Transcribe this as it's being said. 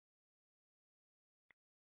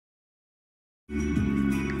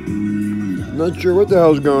Not sure what the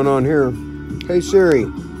hell's going on here. Hey Siri,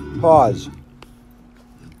 pause.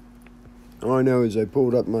 All I know is I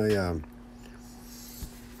pulled up my home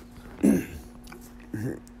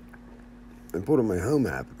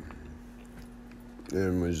app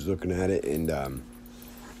and was looking at it, and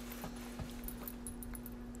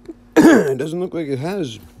it doesn't look like it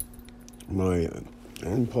has my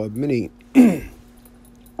HomePod Mini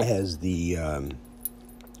has the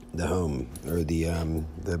home, or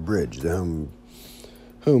the bridge, the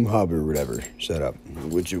home hub or whatever set up,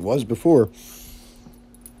 which it was before.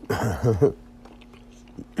 I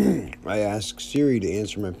asked Siri to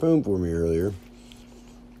answer my phone for me earlier,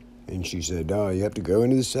 and she said, "Oh, you have to go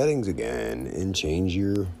into the settings again and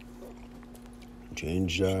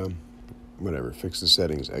fix the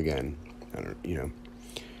settings again."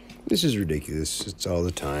 This is ridiculous. It's all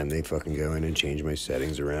the time. They fucking go in and change my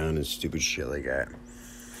settings around and stupid shit like that.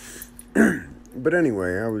 But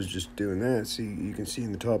anyway, I was just doing that. See, you can see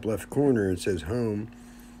in the top left corner it says home.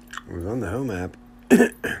 I was on the home app.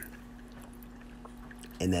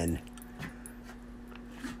 And then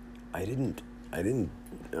I didn't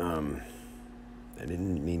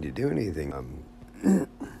mean to do anything.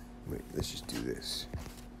 Wait, let's just do this.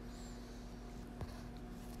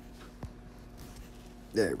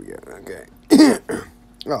 There we go. Okay.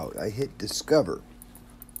 Oh, I hit discover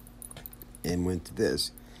and went to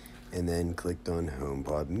this, and then clicked on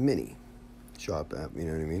HomePod Mini shop app. You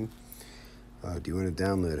know what I mean? Do you want to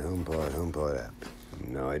download HomePod app?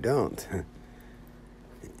 No, I don't.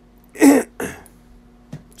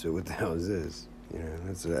 So what the hell is this?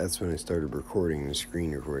 That's when I started recording the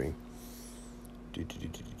screen recording.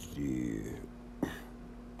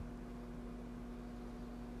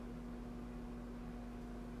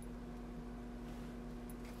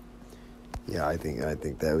 Yeah, I think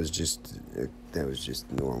that was just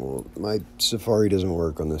normal. My Safari doesn't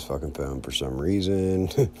work on this fucking phone for some reason.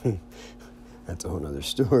 That's a whole other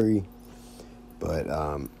story. But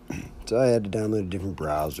so I had to download a different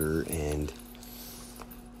browser, and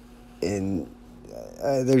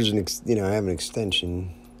there's I have an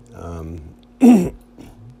extension, and I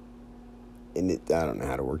don't know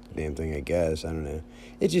how to work the damn thing. I guess I don't know.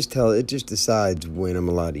 It just decides when I'm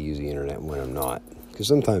allowed to use the internet and when I'm not. Because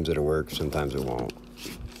sometimes it'll work, sometimes it won't.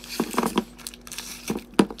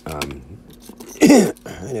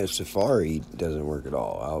 I know Safari doesn't work at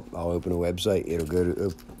all. I'll open a website,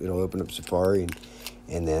 it'll open up Safari,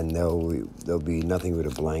 and then there'll be nothing but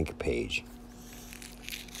a blank page.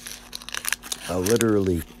 I'll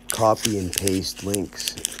literally copy and paste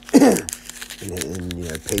links, and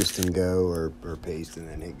paste and go, or paste and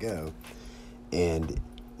then hit go, and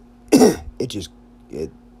it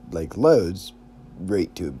loads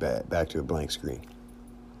right to back to a blank screen.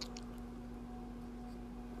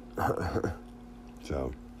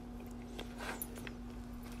 So,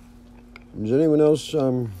 does anyone else,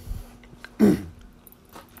 does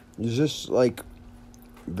this,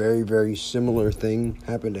 very, very similar thing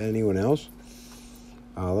happen to anyone else?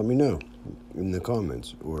 Let me know in the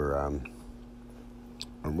comments, or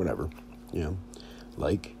whatever,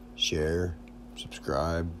 like, share,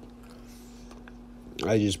 subscribe.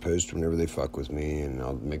 I just post whenever they fuck with me, and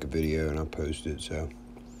I'll make a video and I'll post it. So,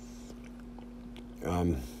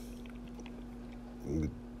 with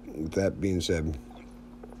that being said,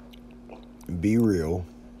 be real,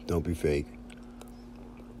 don't be fake,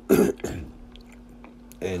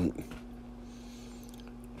 and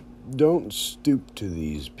don't stoop to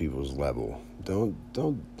these people's level. Don't,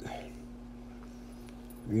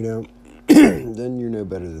 then you're no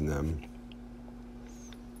better than them.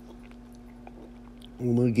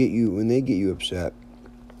 When they get you upset,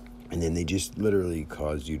 and then they just literally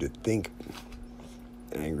cause you to think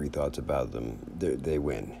angry thoughts about them, they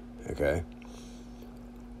win, okay?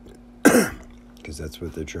 Because that's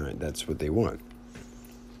what they're trying, that's what they want.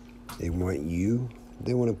 They want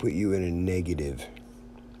to put you in a negative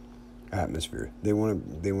atmosphere. They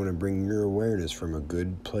want to bring your awareness from a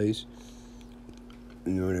good place,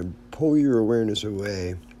 and they want to pull your awareness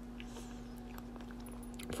away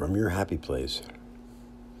from your happy place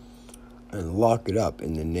and lock it up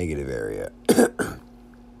in the negative area.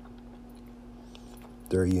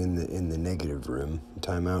 Throw you in the negative room,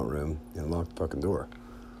 timeout room, and lock the fucking door.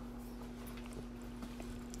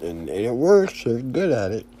 And it works. They're good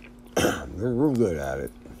at it. They're real good at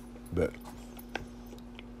it. But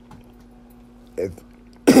if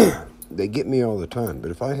they get me all the time.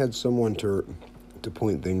 But if I had someone to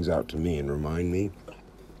point things out to me and remind me,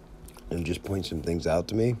 and just point some things out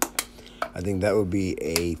to me, I think that would be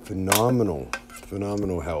a phenomenal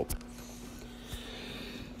help.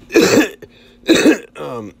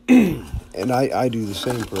 And I do the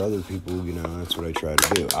same for other people, that's what I try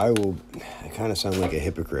to do. I kind of sound like a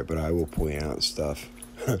hypocrite, but I will point out stuff.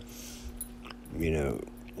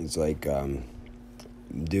 It's like,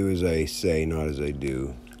 do as I say, not as I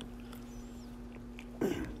do.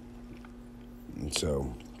 And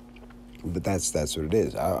so, but that's what it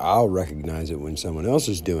is. I'll recognize it when someone else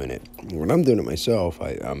is doing it. When I'm doing it myself,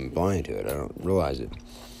 I'm blind to it. I don't realize it.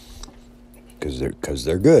 Because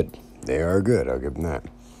they're good. They are good. I'll give them that.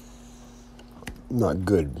 Not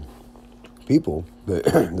good people, but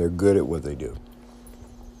they're good at what they do.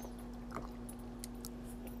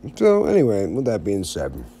 So anyway, with that being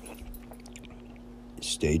said,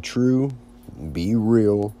 stay true, be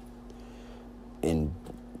real, and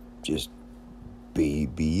just be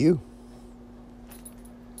you.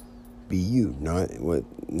 Be you, not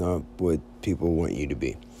what people want you to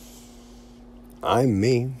be. I'm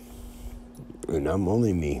me, and I'm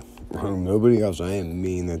only me. I'm nobody else. I am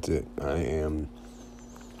me, and that's it. I am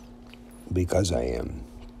because I am.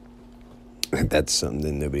 That's something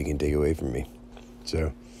that nobody can take away from me.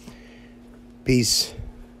 So, peace.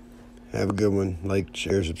 Have a good one. Like,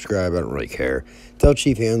 share, subscribe. I don't really care. Tell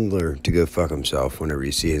Chief Handler to go fuck himself whenever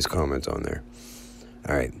you see his comments on there.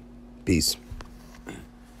 All right. Peace.